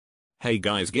Hey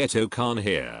guys, Ghetto Khan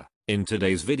here. In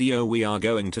today's video we are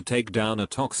going to take down a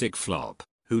toxic flop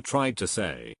who tried to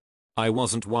say I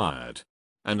wasn't wired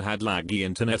and had laggy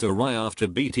internet right after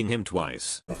beating him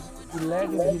twice. He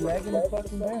lagging the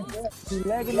fucking game. He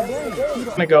lagging the game.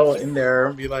 I'm gonna go in there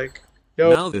and be like,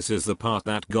 yo. Now this is the part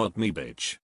that got me,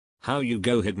 bitch. How you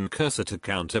go hidden cursor to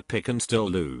counter pick and still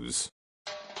lose.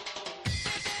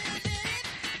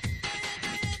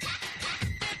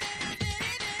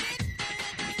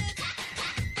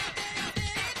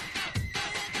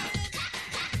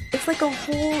 It's like a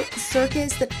whole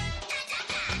circus that.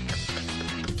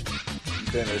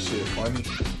 Damn, that shit funny.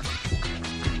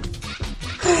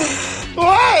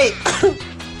 Wait!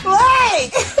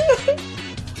 Wait!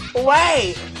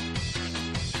 Wait!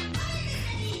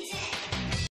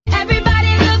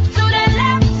 Everybody look to the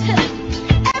left.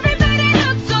 Everybody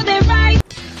look to the right.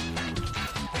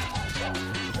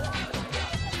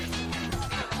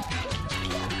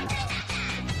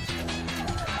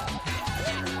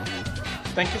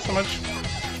 Thank you so much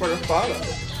for the follow.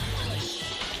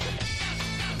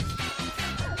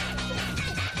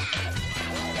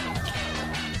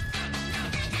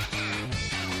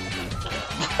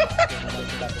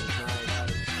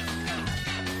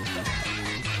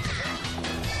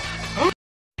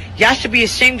 Y'all should be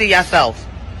ashamed of yourself.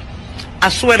 I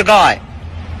swear to God.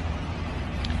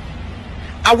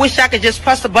 I wish I could just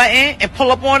press the button and pull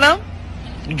up on them,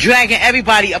 dragging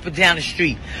everybody up and down the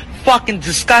street. Fucking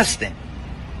disgusting.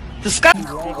 Disgusting.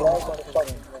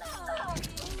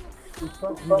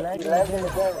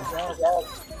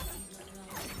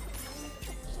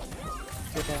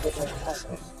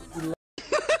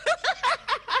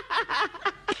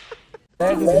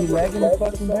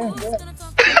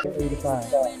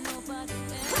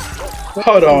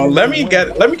 Hold on, let me get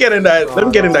in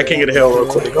that King of the Hill real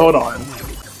quick. Hold on.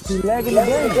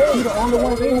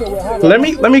 Let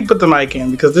me put the mic in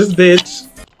because this bitch,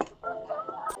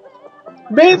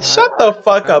 shut the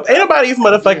fuck up. Ain't nobody's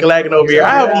motherfucking lagging over here.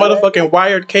 I have a motherfucking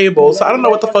wired cable, so I don't know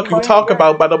what the fuck you talk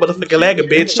about by the motherfucking lagging,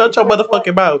 bitch. Shut your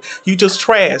motherfucking mouth. You just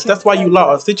trash. That's why you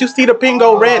lost. Did you see the pin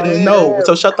go red? No.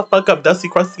 So shut the fuck up, dusty,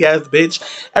 crusty ass bitch.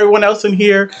 Everyone else in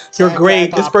here, you're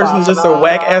great. This person's just a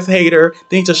whack ass hater.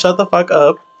 Then you just shut the fuck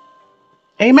up.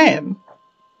 Amen.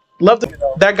 Love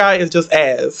that guy is just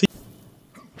ass.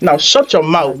 Now shut your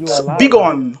mouth. Be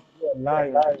gone.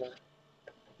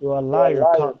 You're a liar,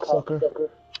 cocksucker.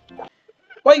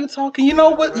 Why are you talking? You know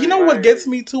what gets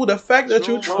me too? The fact that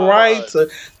you tried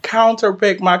to counter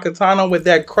pick my katana with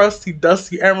that crusty,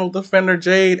 dusty Emerald Defender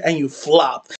Jade and you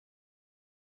flopped.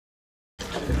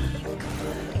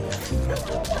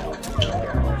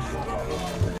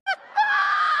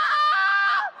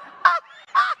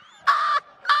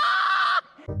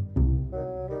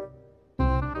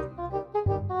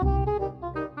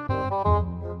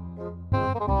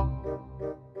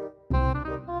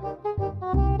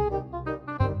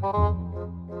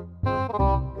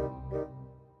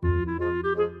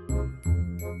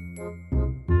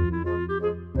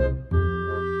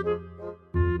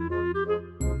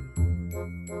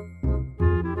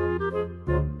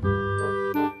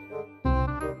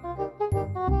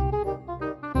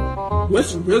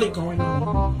 What's really going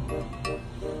on?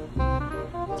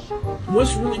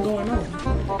 What's really going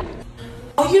on?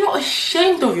 Are you not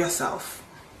ashamed of yourself?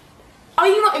 Are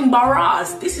you not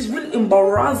embarrassed? This is really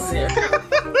embarrassing.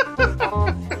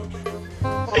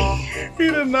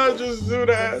 He did not just do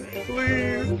that,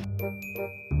 please.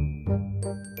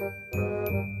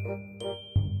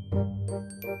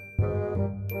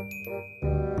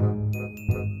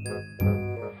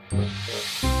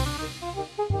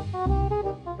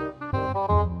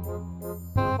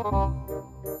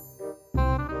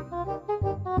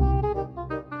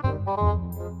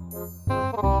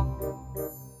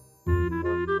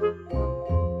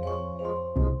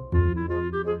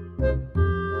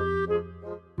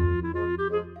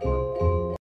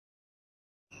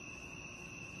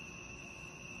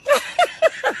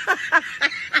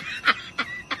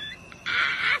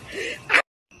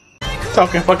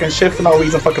 Talking fucking shit for no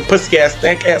reason, fucking pussy ass,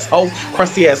 stank ass hoe,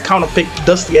 crusty ass, counter pick,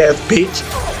 dusty ass bitch.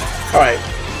 Alright.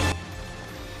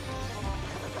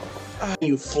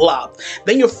 You flopped.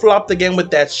 Then you flopped again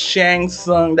with that Shang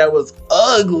Tsung that was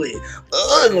ugly.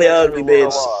 Ugly, ugly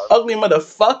bitch. Ugly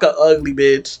motherfucker, ugly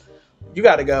bitch. You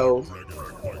gotta go.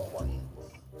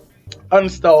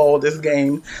 Uninstall this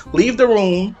game. Leave the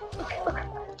room.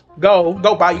 Go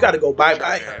bye. You gotta go bye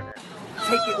bye.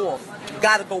 Take it off. You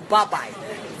gotta go bye bye.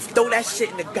 Throw that shit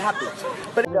in the garbage.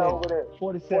 But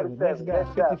 47, next guy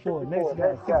 54, next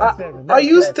guy 67. Are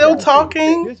you still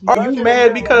talking? Are you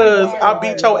mad because I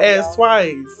beat your ass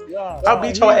twice? I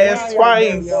beat your ass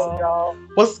twice.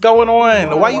 What's going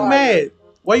on? Why you mad?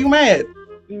 Why you mad?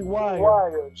 He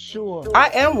wired. Sure. I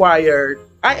am wired.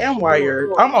 I am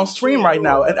wired. I'm on stream right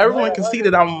now, and everyone can see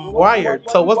that I'm wired.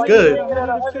 So what's good?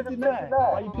 159.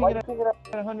 Why you picking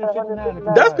at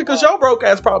 159? That's because your broke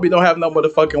ass probably don't have no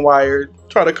motherfucking wired.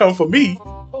 Trying to come for me.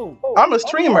 I'm a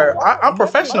streamer. I'm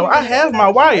professional. I have my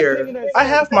wire. I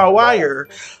have my wire.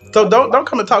 So don't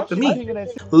come and talk to me.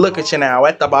 Look at you now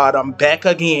at the bottom. Back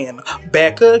again.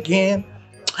 Back again.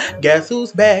 Guess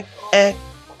who's back at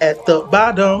the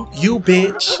bottom? You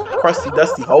bitch. Crusty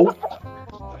dusty hoe.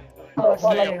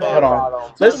 Hold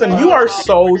on. Listen, you are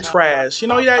so trash. You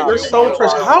know that? You're so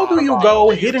trash. How do you go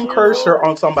hidden cursor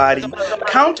on somebody,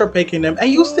 counter picking them,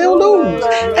 and you still lose?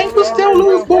 And you still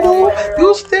lose, boo-boo.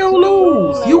 You still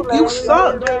lose. You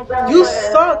suck. You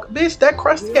suck, bitch. That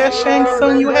crusty ass Shang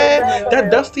Tsung you had, that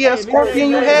dusty ass Scorpion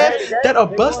you had, that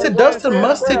busted,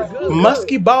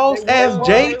 musky balls ass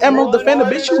Jade Emerald Defender,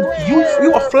 bitch.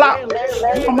 You a flop.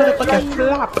 You a motherfucking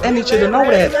flop. I need you to know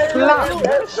that.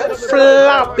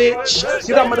 Flop, bitch.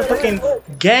 You got motherfucking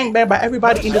gangbang by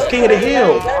everybody in this King of the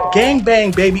Hill.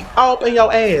 Gangbang, baby, all up in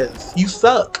your ass. You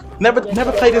suck. Never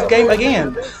play this game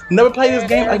again. Never play this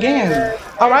game again.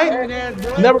 Alright?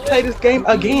 Never play this game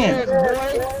again.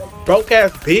 Broke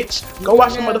ass bitch. Go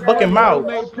wash your motherfucking mouth.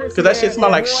 Cause that shit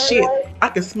smell like shit. I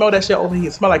can smell that shit over here.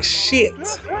 It smell like shit.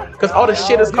 Cause all the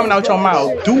shit is coming out your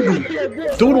mouth. Doo-doo.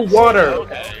 Doo-doo water.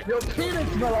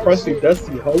 Crusty,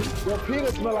 dusty hoe. Your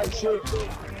penis smell like shit.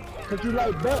 You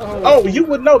like oh, you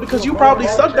would know because you probably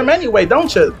suck them anyway,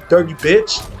 don't you, dirty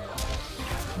bitch?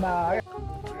 Nah.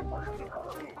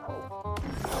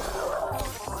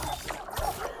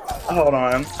 Hold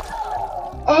on.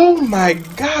 Oh my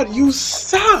god, you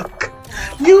suck!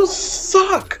 You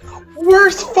suck!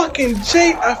 Worst fucking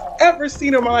Jade I've ever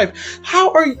seen in my life.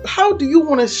 How do you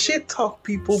want to shit talk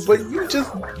people, but you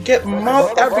just get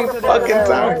mocked every fucking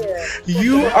time?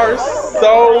 You are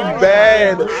so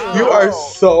bad. You are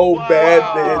so bad,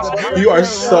 bitch. You are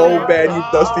so bad, you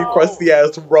dusty, crusty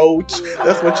ass roach.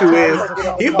 That's what you is.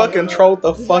 He fucking trolled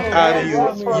the fuck out of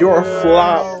you. You're a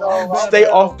flop. Stay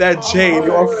off that Jade.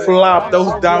 You're a flop.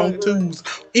 Those down twos.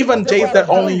 Even Jades that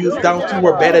only use down two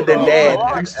were better than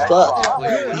that. You suck.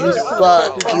 You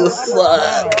suck. You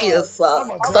suck. You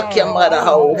suck. Suck your mother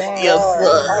hoe. You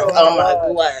suck. Oh my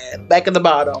god. Back at the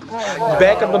bottom.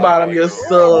 Back at the bottom. You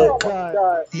suck.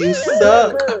 You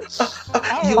suck.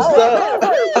 You suck.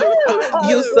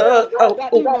 You suck.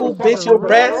 Oh, bitch, your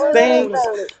breath stinks.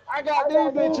 I got these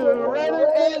bitches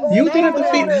ready. You didn't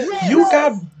defeat. You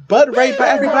got butt raped by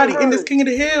everybody in this King of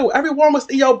the Hill. Everyone was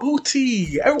in your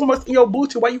booty. Everyone was in your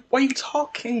booty. Why you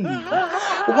talking?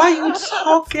 Why you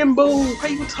talking, boo? Why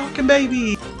you talking,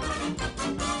 baby?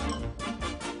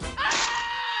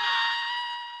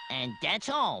 And that's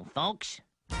all, folks.